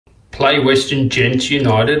Play Western Gents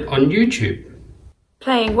United on YouTube.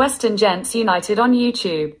 Playing Western Gents United on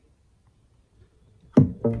YouTube.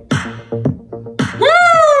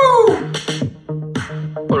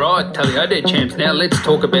 Alright, Tally-ho there, champs. Now let's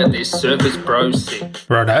talk about this Surface Pro 6.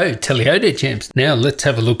 Righto, Tally-ho there, champs. Now let's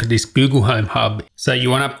have a look at this Google Home Hub. So you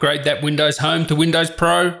want to upgrade that Windows Home to Windows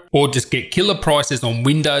Pro? Or just get killer prices on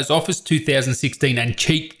Windows, Office 2016 and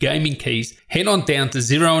cheap gaming keys? Head on down to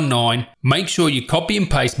 0 and 9. Make sure you copy and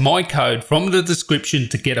paste my code from the description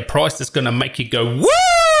to get a price that's going to make you go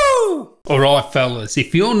woo! Alright fellas,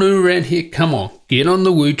 if you're new around here, come on, get on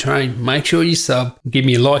the woo train, make sure you sub, give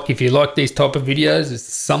me a like if you like these type of videos. It's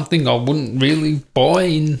something I wouldn't really buy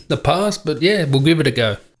in the past, but yeah, we'll give it a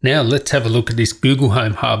go. Now let's have a look at this Google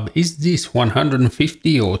Home Hub. Is this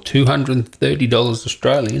 $150 or $230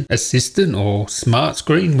 Australian assistant or smart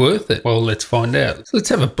screen worth it? Well, let's find out. So let's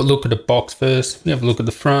have a look at the box first. We have a look at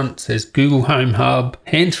the front. It says Google Home Hub,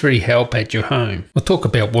 hands-free help at your home. We'll talk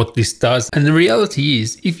about what this does. And the reality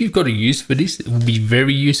is, if you've got a use for this, it will be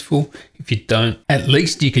very useful. If you don't, at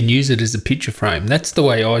least you can use it as a picture frame. That's the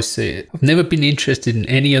way I see it. I've never been interested in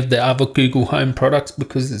any of the other Google Home products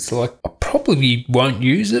because it's like, I probably won't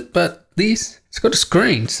use it, but this, it's got a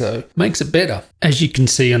screen, so it makes it better. As you can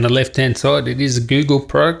see on the left hand side, it is a Google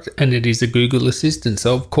product and it is a Google Assistant.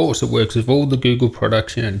 So of course it works with all the Google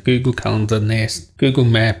products, you know, Google Calendar, Nest, Google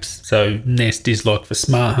Maps. So Nest is like for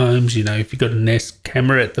smart homes, you know, if you've got a Nest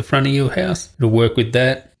camera at the front of your house, it'll work with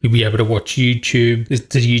that. You'll be able to watch YouTube, the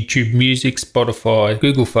YouTube Music, Spotify,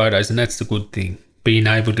 Google Photos, and that's the good thing. Being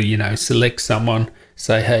able to, you know, select someone,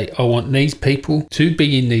 say, hey, I want these people to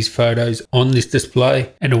be in these photos on this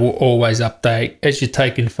display, and it will always update as you're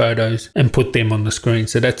taking photos and put them on the screen.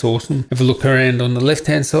 So that's awesome. Have a look around on the left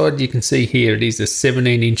hand side, you can see here it is a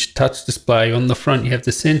 17-inch touch display. On the front you have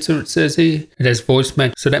the sensor, it says here. It has voice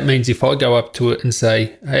match, so that means if I go up to it and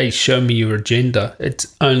say, hey, show me your agenda,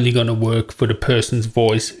 it's only going to work for the person's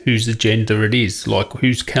voice whose agenda it is, like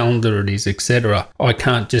whose calendar it is, etc. I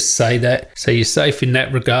can't just say that. So you're safe in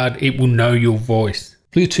that regard. It will know your voice.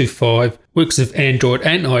 Bluetooth 5, works with Android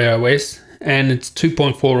and iOS, and it's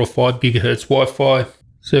 2.4 or 5 gigahertz Wi-Fi.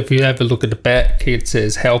 So if you have a look at the back, it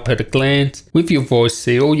says help at a glance. With your voice,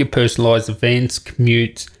 see all your personalized events,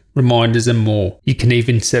 commutes, reminders and more. You can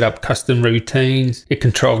even set up custom routines. You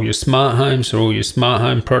control your smart homes or all your smart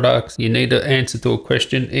home products. You need an answer to a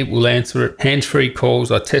question, it will answer it. Hands-free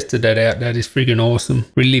calls, I tested that out, that is friggin' awesome.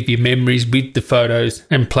 Relive your memories with the photos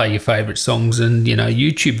and play your favorite songs and, you know,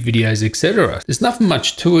 YouTube videos, etc. There's nothing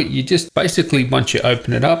much to it. You just basically, once you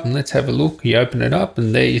open it up, and let's have a look, you open it up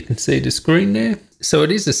and there you can see the screen there. So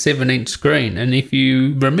it is a 7-inch screen, and if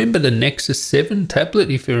you remember the Nexus 7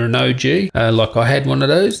 tablet, if you're an OG, like I had one of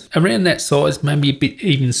those, around that size, maybe a bit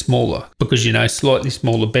even smaller, because, you know, slightly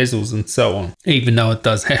smaller bezels and so on, even though it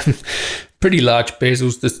does have pretty large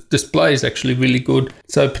bezels. The display is actually really good.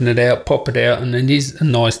 Let's open it out, pop it out, and it is a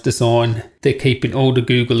nice design. They're keeping all the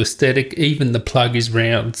Google aesthetic, even the plug is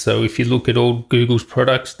round. So if you look at all Google's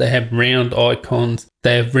products, they have round icons.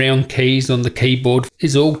 They have round keys on the keyboard.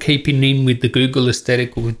 It's all keeping in with the Google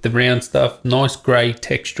aesthetic with the round stuff. Nice grey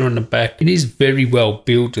texture on the back. It is very well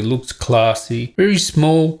built. It looks classy. Very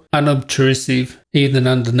small, unobtrusive. Even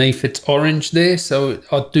underneath it's orange there. So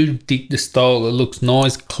I do dig the style. It looks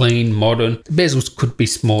nice, clean, modern. The bezels could be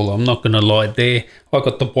smaller. I'm not going to lie there. I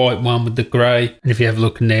got the white one with the grey, and if you have a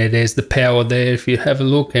look in there, there's the power there if you have a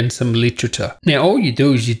look, and some literature. Now all you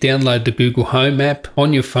do is you download the Google Home app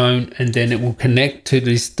on your phone, and then it will connect to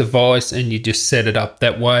this device, and you just set it up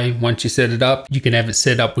that way. Once you set it up, you can have it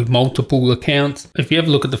set up with multiple accounts. If you have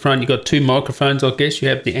a look at the front, you've got 2 microphones, I guess. You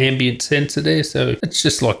have the ambient sensor there, so it's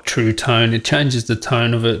just like True Tone. It changes the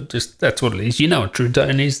tone of it, just that's what it is. You know what True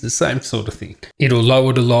Tone is, the same sort of thing. It'll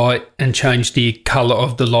lower the light and change the color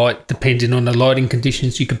of the light depending on the lighting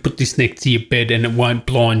conditions. You can put this next to your bed and it won't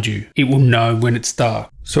blind you. It will know when it's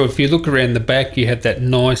dark. So if you look around the back, you have that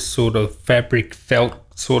nice sort of fabric felt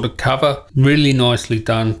sort of cover. Really nicely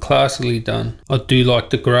done, classily done. I do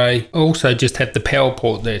like the grey. Also just have the power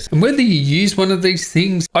port there. And whether you use one of these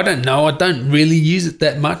things, I don't know. I don't really use it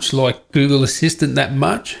that much, like Google Assistant that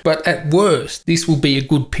much. But at worst, this will be a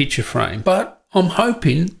good picture frame. But I'm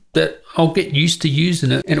hoping that I'll get used to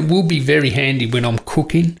using it, and it will be very handy when I'm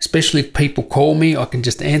cooking, especially if people call me. I can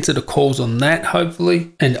just answer the calls on that,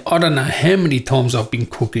 hopefully. And I don't know how many times I've been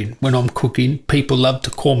cooking. When I'm cooking, people love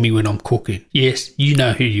to call me when I'm cooking. Yes, you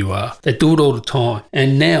know who you are. They do it all the time.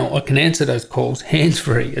 And now I can answer those calls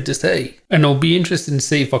hands-free. I just, hey. And I'll be interested to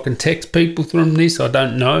see if I can text people from this. I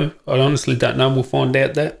don't know. I honestly don't know. We'll find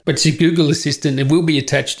out that. But it's your Google Assistant. It will be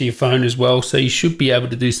attached to your phone as well. So you should be able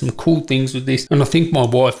to do some cool things with this. And I think my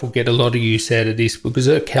wife will get a lot of use out of this because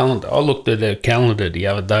her calendar, I looked at her calendar the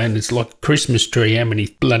other day and it's like a Christmas tree, how many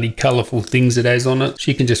bloody colourful things it has on it.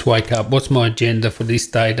 She can just wake up, what's my agenda for this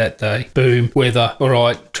day, that day? Boom, weather, all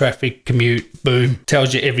right, traffic, commute, boom.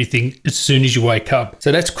 Tells you everything as soon as you wake up.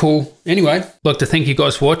 So that's cool. Anyway, I'd like to thank you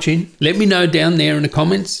guys for watching. Let me know down there in the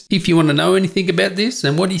comments if you want to know anything about this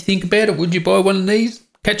and what do you think about it. Would you buy one of these?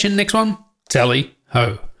 Catch you in the next one. Tally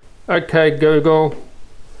ho. Okay, Google,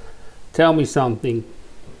 tell me something.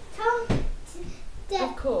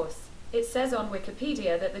 Of course. It says on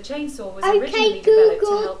Wikipedia that the chainsaw was originally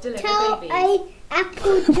developed to help deliver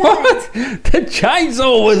babies. What? The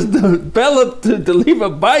chainsaw was developed to deliver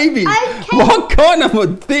babies? What kind of a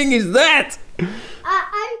thing is that?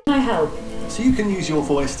 I help. So you can use your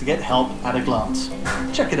voice to get help at a glance.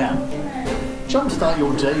 Check it out. Jumpstart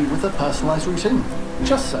your day with a personalised routine.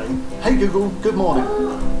 Just say, hey Google, good morning.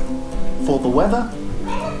 For the weather,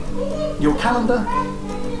 your calendar,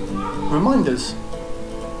 reminders,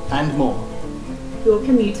 and more. Your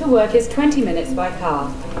commute to work is 20 minutes by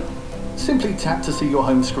car. Simply tap to see your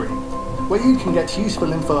home screen, where you can get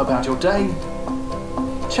useful info about your day,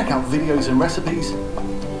 check out videos and recipes,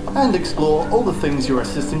 and explore all the things your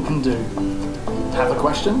assistant can do. Have a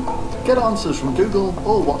question? Get answers from Google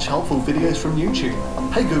or watch helpful videos from YouTube.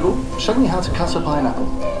 Hey Google, show me how to cut a pineapple.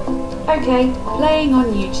 Okay, playing on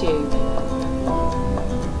YouTube.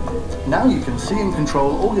 Now you can see and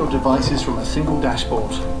control all your devices from a single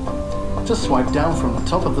dashboard. Just swipe down from the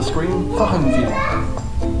top of the screen for Home View,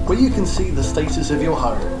 where you can see the status of your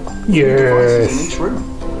home, devices in each room,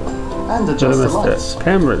 and adjust the lights,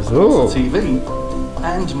 cameras, TV,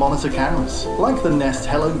 and monitor cameras, like the Nest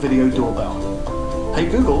Hello Video Doorbell. Hey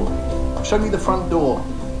Google, show me the front door.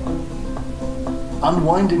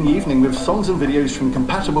 Unwind in the evening with songs and videos from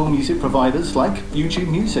compatible music providers like YouTube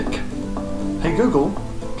Music. Hey Google,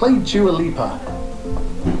 play Dua Lipa.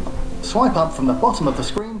 Swipe up from the bottom of the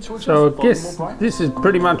screen to adjust So the I guess this is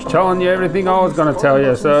pretty much telling you everything I was going to tell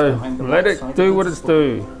you, so let it do what it's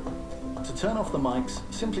do. To turn off the mics,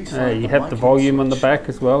 simply You have the volume on the back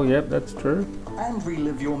as well, yep, that's true. And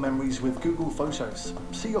relive your memories with Google Photos.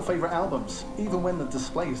 See your favourite albums, even when the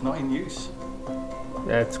display is not in use.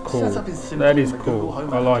 That's cool. Setup is simple That is in the Google cool.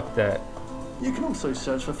 Home I app. like that. You can also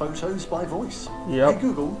search for photos by voice. Yep. Hey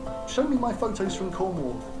Google, show me my photos from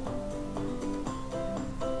Cornwall.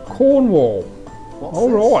 Cornwall. What's All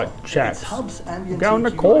this? right, chaps. It's Hub's ambient Going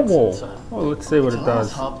to EQ Cornwall. light sensor. Well, let's see what it It allows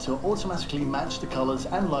does. Hub to automatically match the colours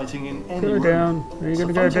and lighting in any Go room. down. Are you So going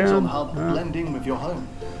to go photos on down? Hub No. blend in with your home.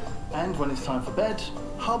 And when it's time for bed,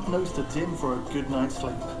 Hub knows to dim for a good night's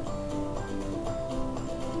sleep.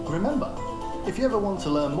 Remember, if you ever want to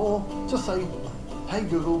learn more, just say, hey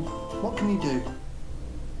Google, what can you do?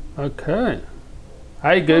 Okay. Hey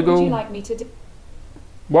What would Google, you like me to do?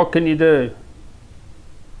 what can you do?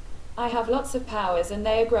 I have lots of powers and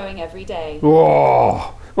they are growing every day.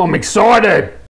 Whoa, I'm excited.